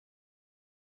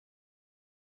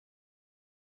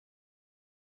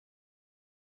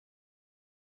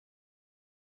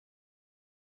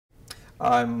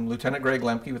I'm Lieutenant Greg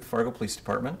Lemke with the Fargo Police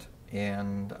Department,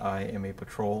 and I am a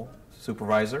patrol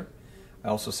supervisor. I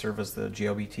also serve as the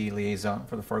GLBT Liaison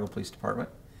for the Fargo Police Department.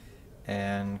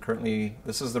 And currently,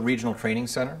 this is the regional training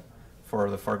center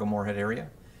for the Fargo-Moorhead area,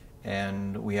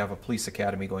 and we have a police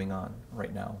academy going on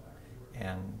right now.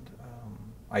 And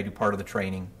I do part of the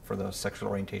training for the sexual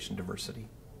orientation diversity.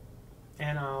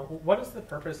 And what is the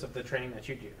purpose of the training that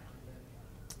you do?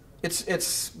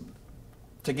 It's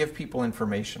to give people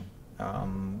information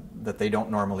that they don't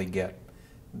normally get.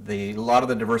 A lot of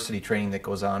the diversity training that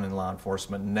goes on in law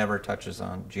enforcement never touches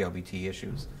on GLBT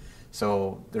issues.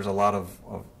 So there's a lot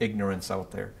of ignorance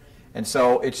out there. And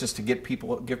so it's just to give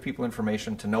people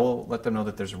information, to know, let them know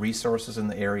that there's resources in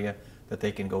the area that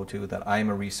they can go to, that I'm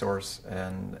a resource,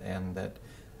 and that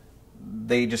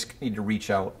they just need to reach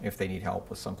out if they need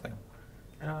help with something.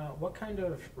 What kind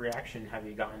of reaction have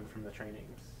you gotten from the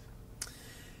trainings?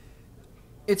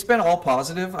 It's been all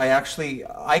positive.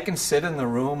 I can sit in the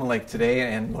room like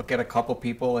today and look at a couple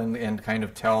people and kind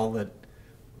of tell that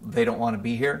they don't want to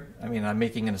be here. I mean, I'm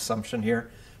making an assumption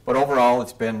here, but overall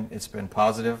it's been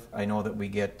positive. I know that we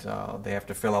get they have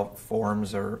to fill out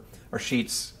forms or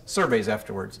sheets, surveys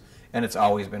afterwards, and it's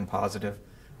always been positive.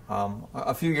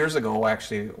 A few years ago,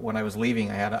 actually, when I was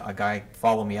leaving, I had a guy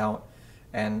follow me out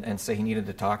and say he needed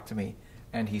to talk to me,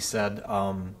 and he said,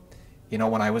 you know,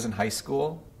 when I was in high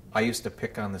school, I used to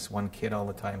pick on this one kid all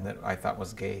the time that I thought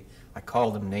was gay. I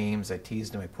called him names, I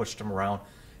teased him, I pushed him around,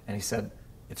 and he said,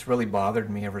 it's really bothered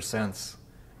me ever since.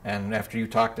 And after you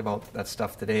talked about that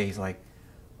stuff today, he's like,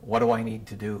 what do I need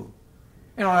to do?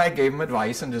 You know, I gave him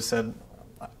advice and just said,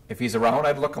 if he's around,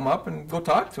 I'd look him up and go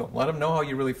talk to him. Let him know how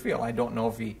you really feel. I don't know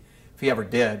if he ever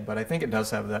did, but I think it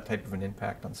does have that type of an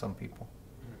impact on some people.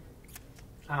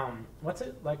 What's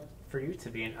it like for you to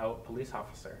be an out police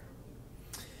officer?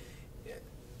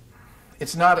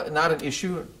 It's not an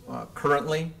issue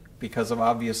currently because of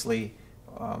obviously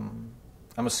I'm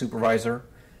a supervisor,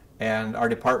 and our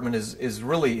department is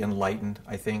really enlightened.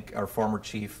 I think our former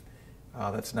chief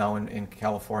that's now in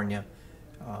California,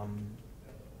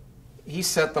 he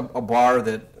set a bar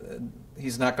that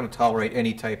he's not going to tolerate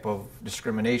any type of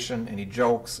discrimination, any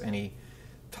jokes, any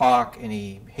talk,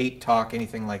 any hate talk,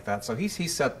 anything like that. So he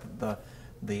set the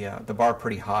bar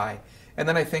pretty high. And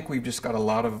then I think we've just got a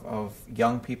lot of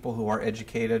young people who are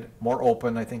educated, more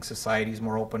open. I think society's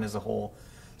more open as a whole.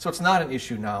 So it's not an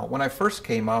issue now. When I first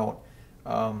came out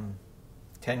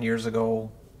 10 years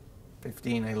ago,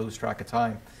 15, I lose track of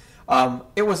time,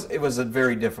 it was a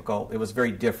very difficult, it was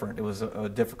very different. It was a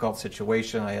difficult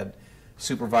situation. I had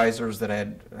supervisors that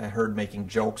I heard making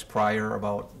jokes prior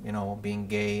about, you know, being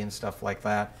gay and stuff like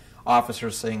that.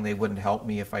 Officers saying they wouldn't help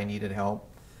me if I needed help.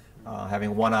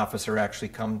 Having one officer actually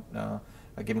come,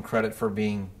 I give him credit for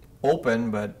being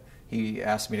open, but he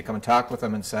asked me to come and talk with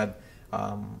him and said,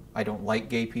 I don't like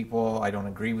gay people, I don't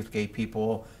agree with gay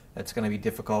people, it's going to be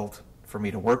difficult for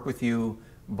me to work with you,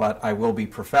 but I will be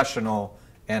professional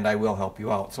and I will help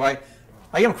you out. So I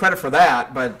give him credit for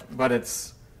that, but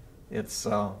it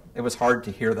was hard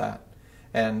to hear that.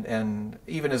 And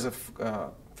even as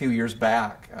a few years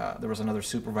back, there was another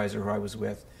supervisor who I was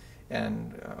with,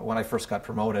 and when I first got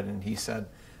promoted, and he said,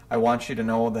 I want you to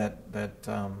know that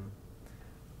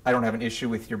I don't have an issue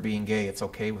with your being gay, it's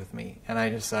okay with me. And I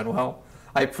just said, well,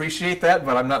 I appreciate that,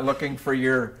 but I'm not looking for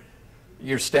your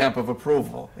stamp of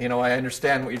approval. You know, I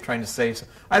understand what you're trying to say. So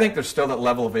I think there's still that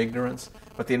level of ignorance,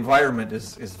 but the environment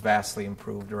is vastly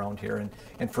improved around here.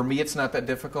 And for me, it's not that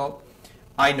difficult.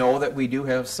 I know that we do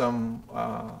have some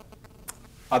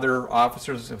other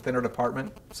officers within our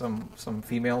department, some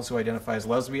females who identify as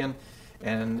lesbian,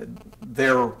 and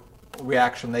their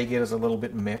reaction they get is a little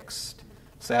bit mixed,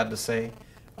 sad to say.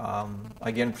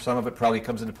 Again, some of it probably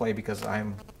comes into play because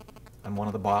I'm one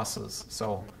of the bosses,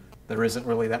 so there isn't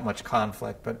really that much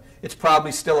conflict, but it's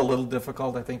probably still a little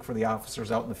difficult, I think, for the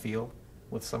officers out in the field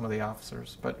with some of the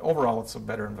officers, but overall it's a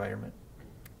better environment.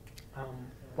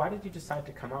 Why did you decide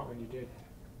to come out when you did?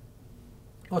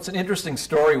 Well, it's an interesting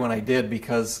story when I did,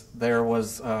 because there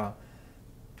was,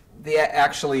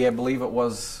 actually I believe it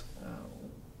was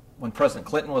when President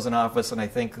Clinton was in office, and I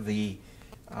think the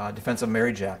Defense of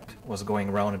Marriage Act was going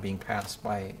around and being passed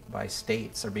by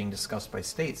states, or being discussed by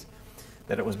states,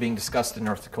 that it was being discussed in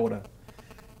North Dakota.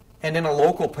 And in a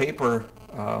local paper,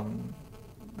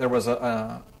 there was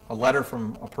a letter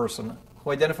from a person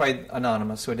who identified,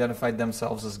 anonymous, who identified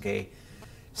themselves as gay,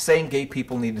 saying gay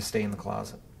people need to stay in the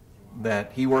closet.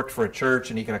 That he worked for a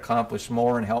church and he could accomplish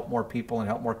more and help more people and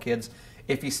help more kids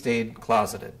if he stayed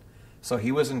closeted. So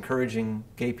he was encouraging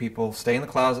gay people, stay in the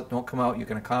closet, don't come out, you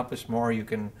can accomplish more, you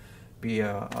can be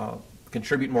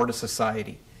contribute more to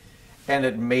society. And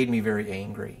it made me very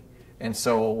angry. And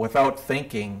so without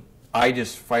thinking, I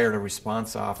just fired a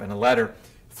response off and a letter,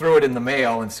 threw it in the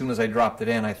mail, and as soon as I dropped it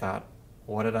in, I thought,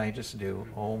 what did I just do?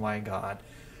 Oh my God.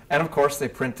 And of course they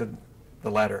printed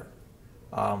the letter.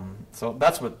 So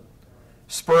that's what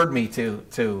spurred me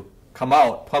to come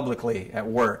out publicly at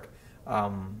work. I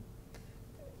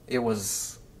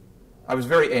was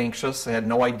very anxious. I had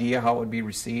no idea how it would be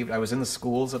received. I was in the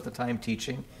schools at the time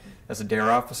teaching as a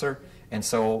DARE officer, and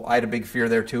so I had a big fear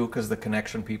there too, because the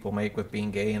connection people make with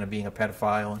being gay and being a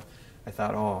pedophile. And I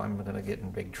thought, oh, I'm going to get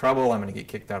in big trouble. I'm going to get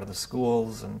kicked out of the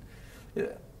schools. And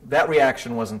that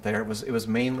reaction wasn't there. It was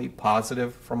mainly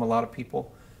positive from a lot of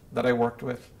people that I worked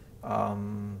with. I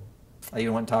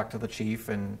even went and talked to the chief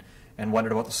and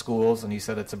wondered about the schools, and he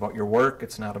said, it's about your work.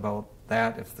 It's not about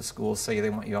that. If the schools say they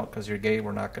want you out because you're gay,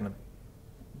 we're not going to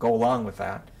go along with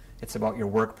that. It's about your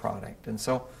work product. And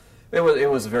so it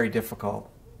was a very difficult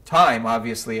time,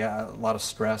 obviously, a lot of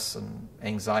stress and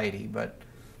anxiety, but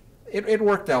it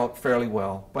worked out fairly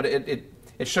well. But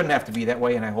it shouldn't have to be that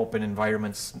way, and I hope in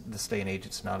environments this day and age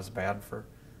it's not as bad for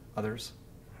others.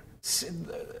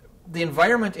 The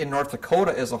environment in North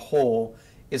Dakota as a whole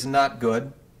is not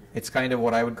good. It's kind of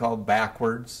what I would call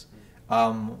backwards.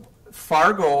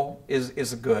 Fargo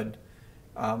is good.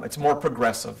 It's more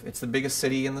progressive. It's the biggest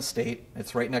city in the state.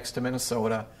 It's right next to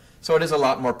Minnesota. So it is a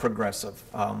lot more progressive.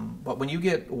 But when you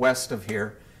get west of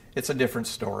here, it's a different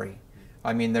story.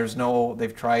 I mean,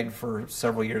 they've tried for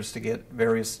several years to get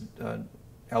various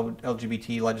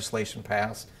LGBT legislation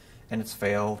passed, and it's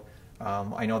failed.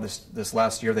 I know this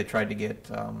last year they tried to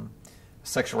get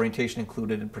sexual orientation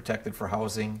included and protected for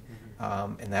housing,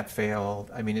 and that failed.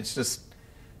 I mean, it's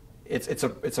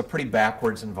a pretty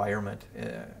backwards environment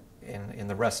in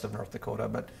the rest of North Dakota,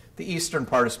 but the eastern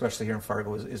part, especially here in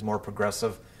Fargo, is more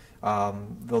progressive.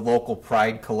 The local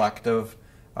Pride Collective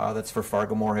that's for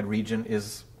Fargo-Moorhead region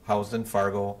is housed in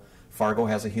Fargo. Fargo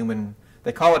has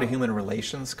they call it a Human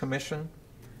Relations Commission.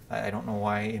 I don't know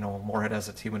why, Moorhead has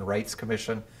its Human Rights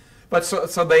Commission. But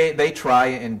so they try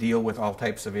and deal with all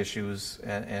types of issues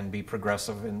and be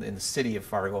progressive in the city of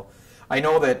Fargo. I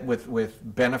know that with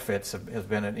benefits has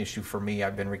been an issue for me.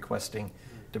 I've been requesting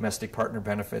domestic partner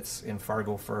benefits in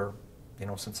Fargo for,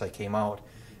 since I came out,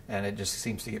 and it just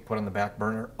seems to get put on the back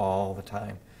burner all the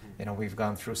time. We've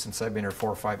gone through, since I've been here, 4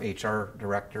 or 5 HR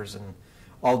directors, and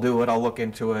I'll do it, I'll look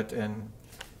into it, and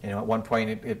at one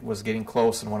point it was getting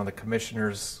close, and one of the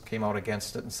commissioners came out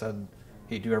against it and said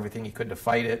he'd do everything he could to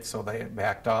fight it, so they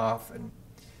backed off. And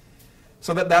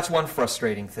so that's one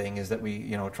frustrating thing, is that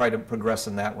we try to progress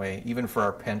in that way. Even for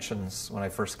our pensions, when I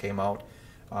first came out,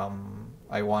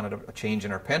 I wanted a change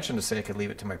in our pension to say I could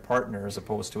leave it to my partner, as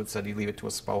opposed to it said you leave it to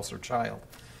a spouse or child.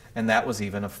 And that was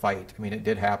even a fight. I mean, it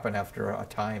did happen after a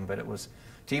time, but it was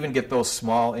to even get those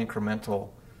small incremental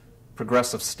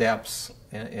progressive steps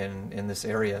in this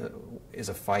area is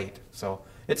a fight. So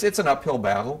it's an uphill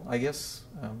battle, I guess,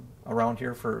 around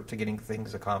here to getting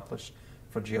things accomplished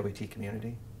for the GLBT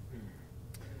community.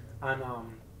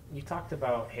 You talked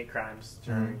about hate crimes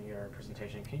during your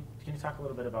presentation. Can you talk a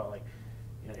little bit about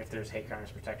if there's hate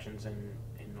crimes protections in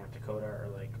North Dakota, or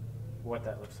what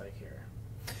that looks like here?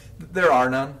 There are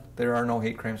none. There are no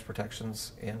hate crimes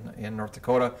protections in North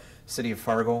Dakota. City of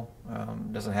Fargo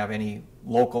doesn't have any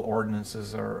local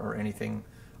ordinances or anything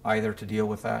either to deal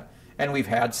with that. And we've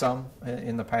had some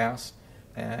in the past,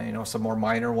 some more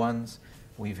minor ones.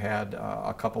 We've had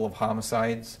a couple of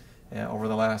homicides over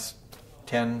the last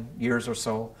 10 years or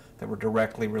so that were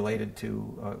directly related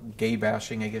to gay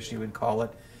bashing, I guess you would call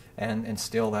it, and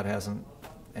still that hasn't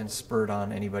spurred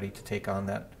on anybody to take on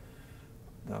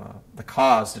the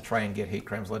cause to try and get hate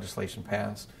crimes legislation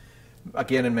passed.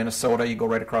 Again, in Minnesota, you go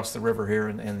right across the river here,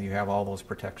 and you have all those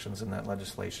protections in that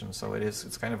legislation. So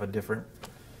it's kind of a different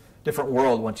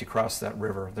world once you cross that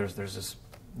river. There's just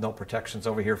no protections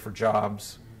over here for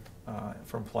jobs,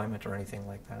 for employment, or anything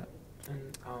like that.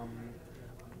 And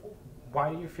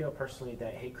why do you feel personally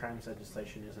that hate crimes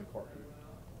legislation is important?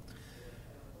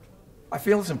 I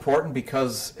feel it's important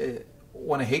because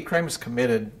when a hate crime is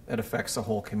committed, it affects a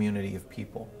whole community of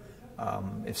people.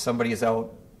 If somebody is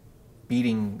out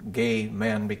beating gay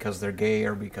men because they're gay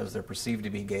or because they're perceived to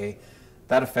be gay,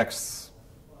 that affects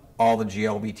all the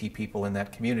GLBT people in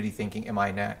that community thinking, am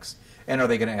I next? And are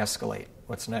they going to escalate?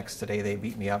 What's next? Today they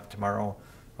beat me up, tomorrow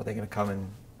are they going to come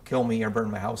and kill me or burn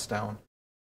my house down?